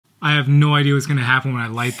I have no idea what's gonna happen when I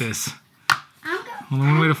light this. Only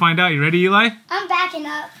one way to find out. You ready, Eli? I'm backing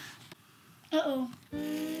up. Uh-oh.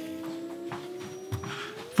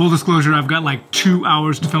 Full disclosure, I've got like 2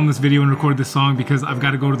 hours to film this video and record this song because I've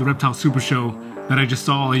got to go to the Reptile Super Show that I just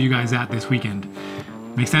saw all of you guys at this weekend.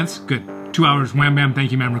 Make sense? Good. 2 hours, wham bam,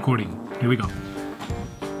 thank you ma'am, recording. Here we go.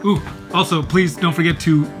 Ooh, also please don't forget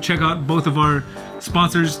to check out both of our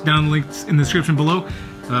sponsors down the links in the description below.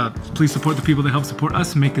 Please support the people that help support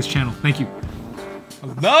us and make this channel. Thank you.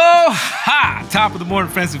 Hello! Ha! Top of the morning,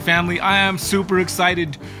 friends and family. I am super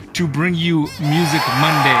excited to bring you Music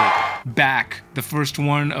Monday back, the first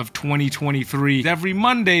one of 2023. Every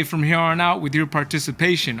Monday from here on out with your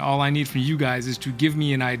participation. All I need from you guys is to give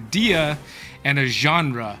me an idea and a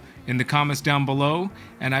genre in the comments down below,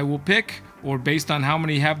 and I will pick, or based on how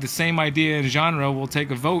many have the same idea and genre, we'll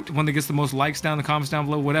take a vote. One that gets the most likes down in the comments down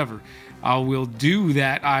below, whatever. I will do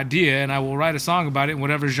that idea and I will write a song about it in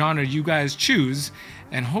whatever genre you guys choose,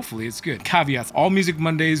 and hopefully it's good. Caveats: all Music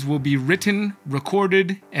Mondays will be written,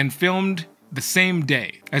 recorded, and filmed the same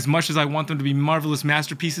day. As much as I want them to be marvelous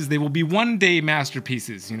masterpieces, they will be one-day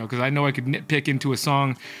masterpieces, you know, because I know I could nitpick into a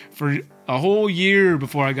song for a whole year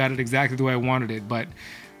before I got it exactly the way I wanted it, but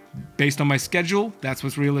based on my schedule, that's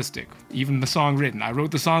what's realistic. Even the song written. I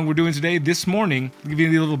wrote the song we're doing today this morning. I'll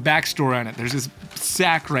give you a little backstory on it. There's this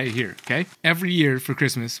sack right here, okay? Every year for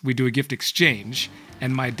Christmas, we do a gift exchange,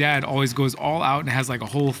 and my dad always goes all out and has like a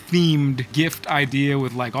whole themed gift idea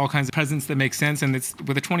with like all kinds of presents that make sense, and it's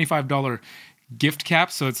with a $25 gift cap,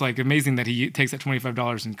 so it's like amazing that he takes that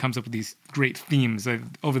 $25 and comes up with these great themes.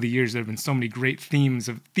 Over the years, there have been so many great themes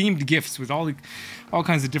of themed gifts with all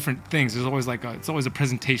kinds of different things. There's always like it's always a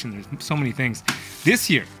presentation. There's so many things. This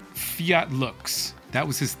year, Fiat Lux. That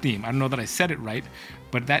was his theme. I don't know that I said it right,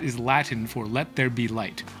 but that is Latin for "Let There Be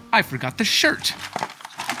Light." I forgot the shirt.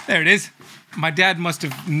 There it is. My dad must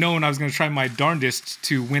have known I was going to try my darndest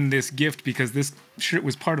to win this gift because this shirt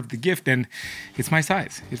was part of the gift and it's my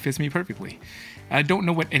size. It fits me perfectly. I don't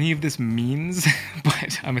know what any of this means,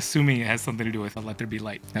 but I'm assuming it has something to do with "Let There Be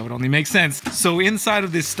Light." That would only make sense. So inside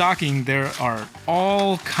of this stocking, there are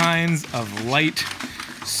all kinds of light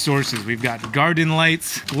sources. We've got garden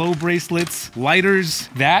lights, glow bracelets, lighters,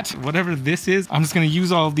 whatever this is. I'm just going to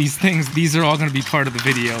use all of these things. These are all going to be part of the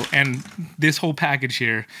video, and this whole package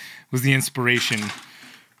here was the inspiration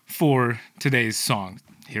for today's song.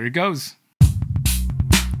 Here it goes.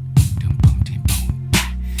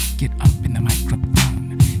 Get up in the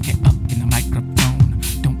microphone. Get up in the microphone.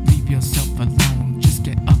 Don't leave yourself alone. Just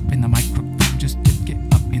get up in the microphone. Just get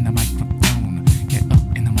up in the microphone. Get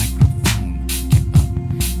up in the microphone. Get up,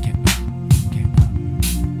 get up, get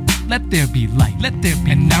up. Let there be light. Let there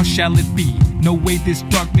be. And now shall it be. No way this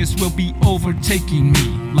darkness will be overtaking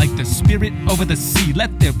me. Like the spirit over the sea,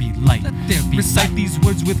 let there be light. Let there be Recite light. These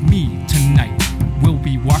words with me tonight. We'll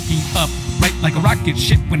be walking up, right like a rocket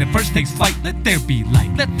ship when it first takes flight. Let there be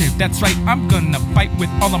light. That's right, I'm gonna fight with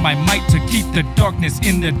all of my might to keep the darkness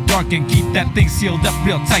in the dark and keep that thing sealed up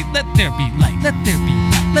real tight. Let there be light. Let there be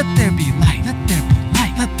light. Let there be light. Let there be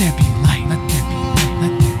light. Let there be light. Let there be light.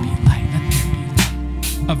 Let there be light. Let there be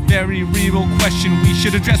light. A very real question we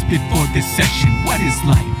should address before this session. What is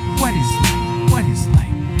light? What is light? What is light?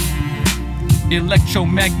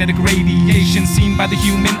 Electromagnetic radiation seen by the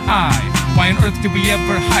human eye. Why on earth did we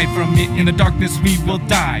ever hide from it? In the darkness we will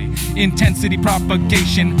die. Intensity,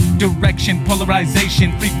 propagation, direction,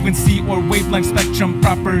 polarization, frequency or wavelength spectrum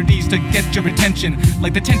properties to get your attention.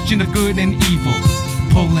 Like the tension of good and evil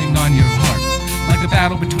pulling on your heart. Like a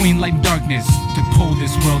battle between light and darkness to pull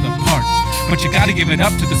this world apart. But you gotta give it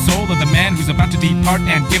up to the soul of the man who's about to depart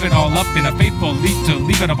and give it all up in a faithful leap to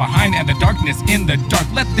leave it all behind. And the darkness in the dark,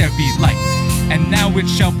 let there be light. And now it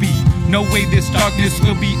shall be. No way this darkness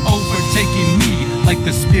will be overtaking me. Like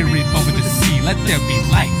the spirit over the sea, let there be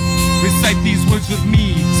light. Recite these words with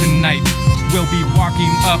me tonight. We'll be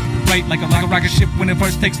walking up right like a rocket ship when it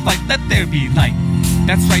first takes flight. Let there be light.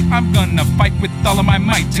 That's right, I'm gonna fight with all of my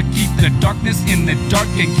might to keep the darkness in the dark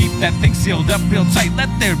and keep that thing sealed up real tight. Let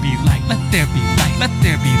there be light. Let there be light. Let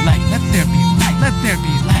there be light. Let there be light. Let there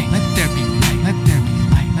be light. Let there be light. Let there be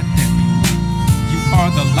light. Let there be light. You are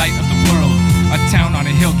the light of the world. A town on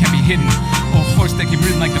a hill can be hidden. Or a horse that can be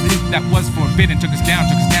ridden like the fruit that was forbidden. Took us down,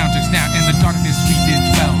 took us down, took us down. In the darkness we did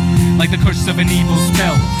dwell. Like the curse of an evil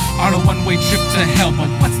spell. On a one-way trip to hell. But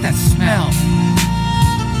what's that smell?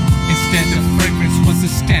 Instead of fragrance was a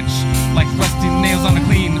stench. Like rusty nails on a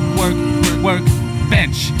clean work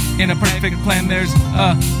bench. In a perfect plan there's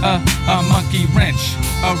a monkey wrench.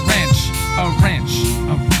 A wrench, a wrench,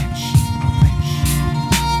 a wrench, a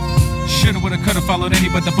wrench. shoulda, woulda, coulda followed any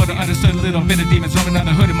but the Buddha. Understood a little bit of demons roaming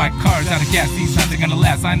under the hood of my cars. Out of gas, these times are gonna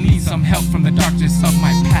last. I need some help from the darkness of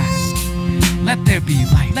my past. Let there be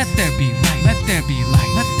light, let there be light, let there be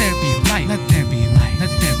light, let there be light, let there be light,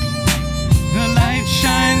 let there be light. The light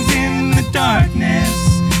shines in the darkness,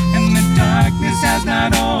 and the darkness has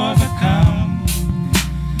not overcome.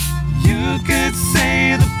 You could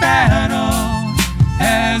say the battle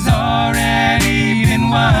has already been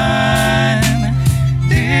won.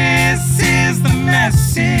 This is the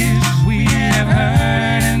message we have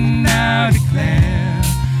heard and now declare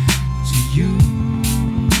to you.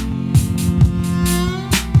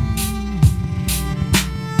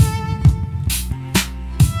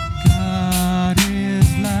 God is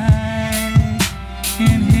light,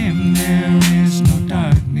 in Him there is no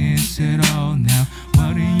darkness at all. Now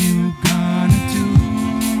what are you gonna do?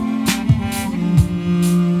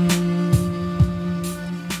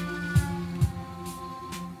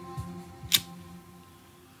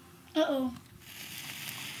 Uh-oh.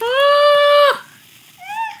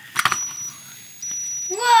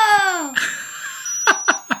 Whoa!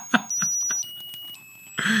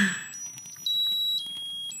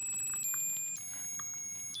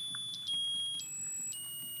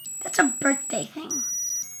 That's a birthday thing.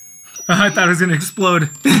 I thought it was gonna explode.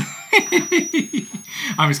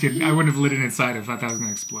 I'm just kidding. I wouldn't have lit it inside if I thought it was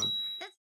gonna explode.